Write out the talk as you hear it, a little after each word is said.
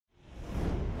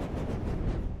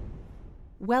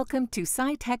Welcome to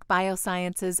SciTech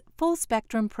Bioscience's Full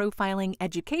Spectrum Profiling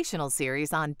Educational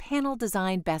Series on Panel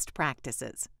Design Best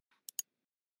Practices.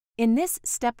 In this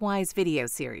stepwise video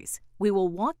series, we will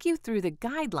walk you through the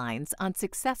guidelines on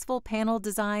successful panel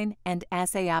design and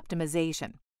assay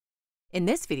optimization. In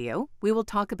this video, we will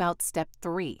talk about Step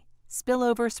 3,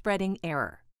 Spillover-Spreading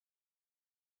error.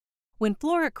 When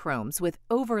fluorochromes with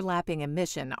overlapping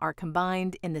emission are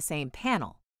combined in the same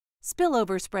panel,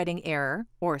 spillover-spreading error,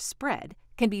 or spread,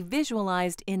 can be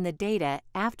visualized in the data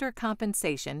after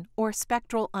compensation or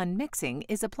spectral unmixing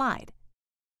is applied.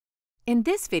 In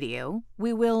this video,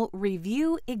 we will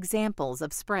review examples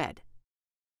of spread,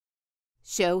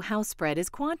 show how spread is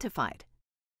quantified,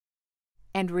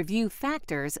 and review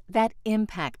factors that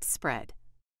impact spread.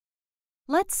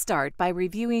 Let's start by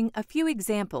reviewing a few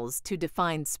examples to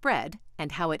define spread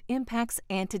and how it impacts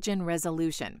antigen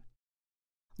resolution.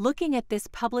 Looking at this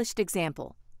published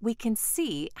example, we can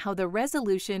see how the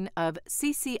resolution of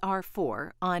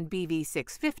CCR4 on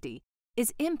BV650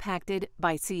 is impacted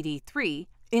by CD3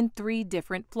 in 3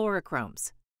 different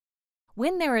fluorochromes.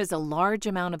 When there is a large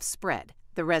amount of spread,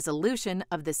 the resolution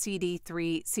of the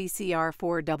CD3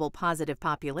 CCR4 double positive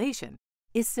population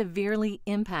is severely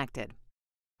impacted.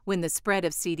 When the spread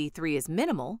of CD3 is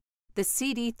minimal, the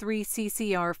CD3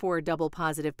 CCR4 double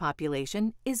positive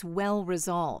population is well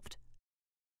resolved.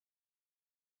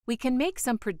 We can make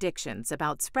some predictions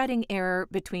about spreading error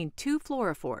between 2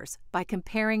 fluorophores by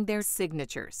comparing their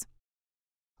signatures.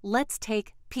 Let's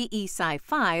take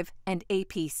PE-Sci5 and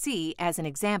APC as an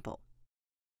example.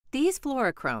 These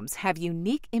fluorochromes have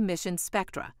unique emission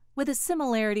spectra with a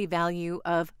similarity value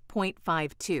of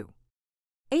 0.52.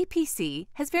 APC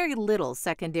has very little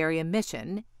secondary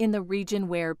emission in the region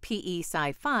where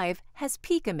PE-Sci5 has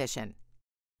peak emission.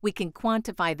 We can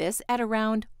quantify this at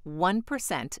around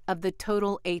 1% of the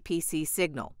total APC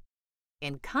signal.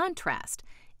 In contrast,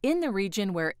 in the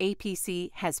region where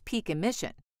APC has peak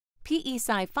emission,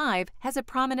 PE-Sci5 has a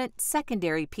prominent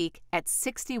secondary peak at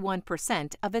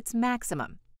 61% of its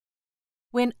maximum.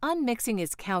 When unmixing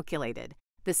is calculated,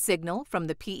 the signal from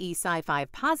the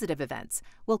PE-Sci5 positive events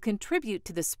will contribute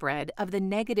to the spread of the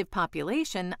negative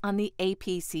population on the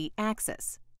APC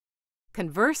axis.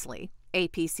 Conversely,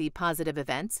 APC positive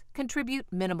events contribute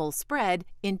minimal spread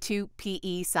into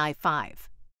PE-Sci5.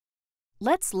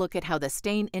 Let's look at how the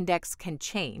stain index can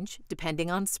change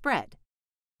depending on spread.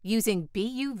 Using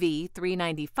BUV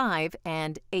 395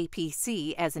 and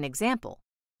APC as an example,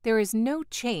 there is no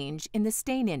change in the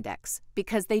stain index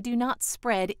because they do not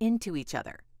spread into each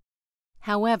other.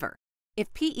 However,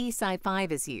 if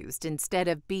PE-Sci5 is used instead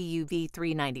of BUV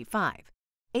 395,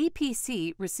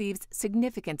 APC receives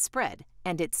significant spread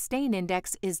and its stain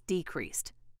index is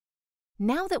decreased.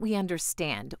 Now that we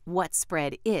understand what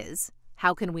spread is,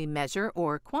 how can we measure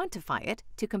or quantify it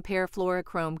to compare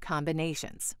fluorochrome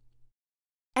combinations?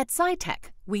 At SciTech,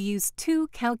 we use 2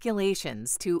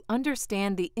 calculations to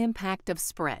understand the impact of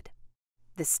spread: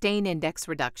 the stain index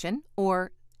reduction,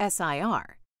 or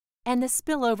SIR, and the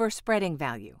spillover spreading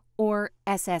value, or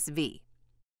SSV.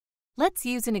 Let's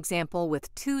use an example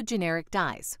with 2 generic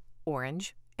dyes,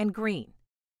 orange and green.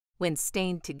 When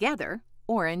stained together,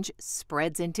 orange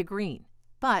spreads into green,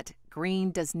 but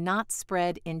green does not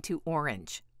spread into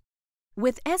orange.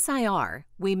 With SIR,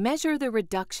 we measure the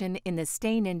reduction in the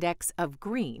stain index of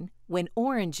green when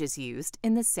orange is used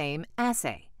in the same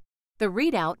assay. The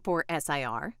readout for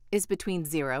SIR is between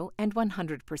 0 and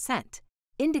 100%.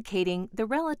 Indicating the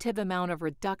relative amount of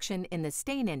reduction in the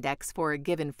stain index for a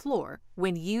given fluor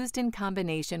when used in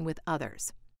combination with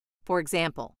others. For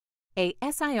example, a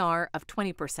SIR of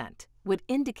 20% would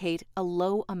indicate a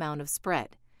low amount of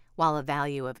spread, while a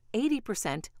value of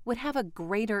 80% would have a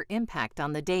greater impact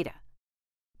on the data.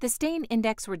 The stain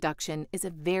index reduction is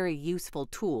a very useful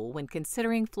tool when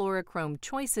considering fluorochrome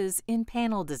choices in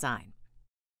panel design.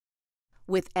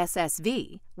 With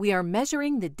SSV, we are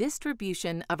measuring the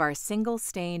distribution of our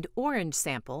single-stained orange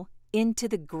sample into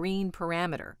the green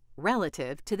parameter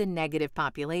relative to the negative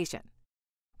population.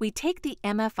 We take the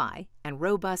MFI and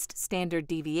robust standard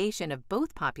deviation of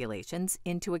both populations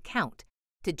into account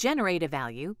to generate a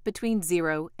value between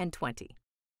 0 and 20.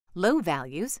 Low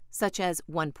values, such as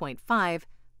 1.5,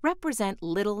 represent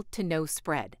little to no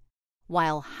spread,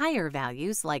 while higher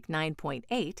values like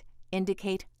 9.8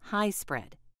 indicate high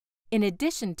spread. In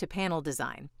addition to panel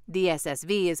design, the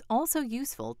SSV is also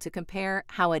useful to compare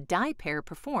how a dye pair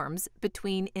performs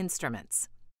between instruments.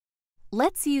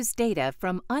 Let's use data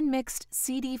from unmixed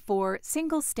CD4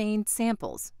 single-stained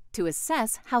samples to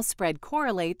assess how spread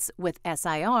correlates with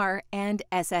SIR and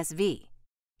SSV.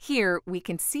 Here, we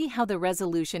can see how the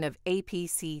resolution of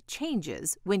APC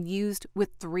changes when used with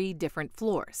 3 different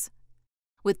fluors.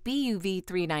 With BUV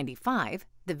 395,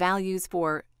 the values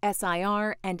for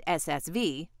SIR and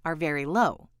SSV are very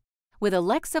low. With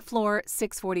Alexa Fluor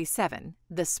 647,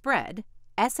 the spread,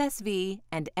 SSV,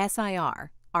 and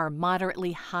SIR are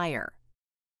moderately higher.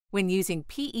 When using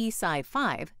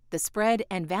PE-Sci5, the spread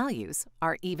and values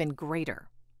are even greater.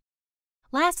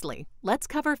 Lastly, let's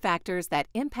cover factors that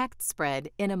impact spread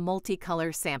in a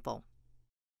multicolor sample.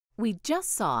 We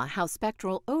just saw how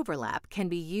spectral overlap can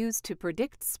be used to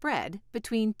predict spread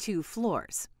between two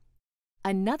fluors.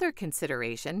 Another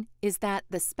consideration is that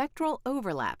the spectral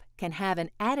overlap can have an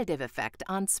additive effect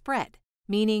on spread,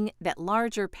 meaning that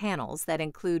larger panels that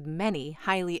include many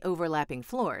highly overlapping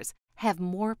fluors have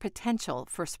more potential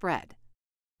for spread.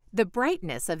 The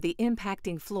brightness of the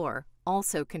impacting fluor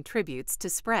also contributes to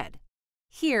spread.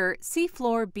 Here,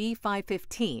 seafluor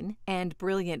B515 and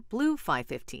brilliant blue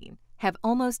 515 have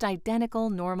almost identical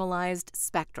normalized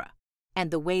spectra, and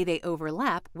the way they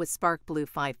overlap with spark blue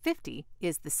 550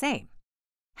 is the same.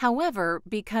 However,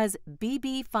 because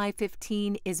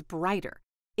BB515 is brighter,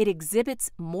 it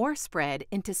exhibits more spread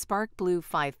into spark blue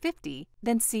 550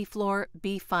 than seafluor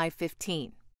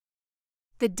B515.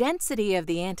 The density of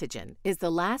the antigen is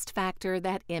the last factor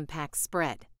that impacts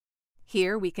spread.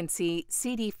 Here we can see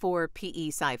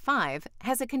CD4-PE-Sci5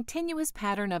 has a continuous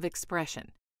pattern of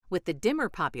expression, with the dimmer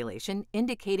population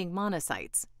indicating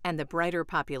monocytes and the brighter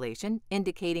population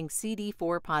indicating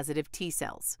CD4-positive T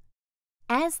cells.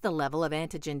 As the level of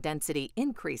antigen density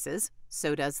increases,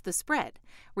 so does the spread,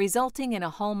 resulting in a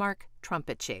hallmark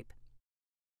trumpet shape.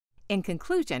 In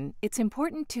conclusion, it's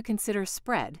important to consider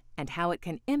spread and how it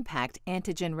can impact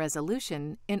antigen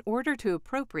resolution in order to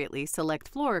appropriately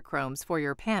select fluorochromes for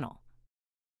your panel.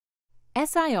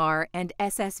 SIR and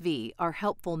SSV are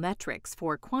helpful metrics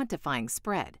for quantifying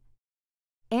spread.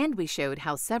 And we showed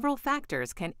how several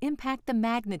factors can impact the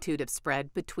magnitude of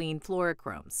spread between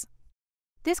fluorochromes.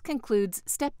 This concludes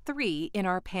Step 3 in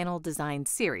our panel design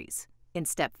series. In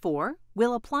Step 4,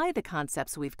 we'll apply the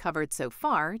concepts we've covered so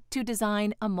far to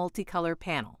design a multicolor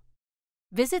panel.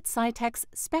 Visit Cytec's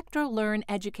SpectraLearn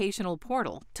educational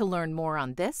portal to learn more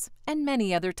on this and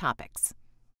many other topics.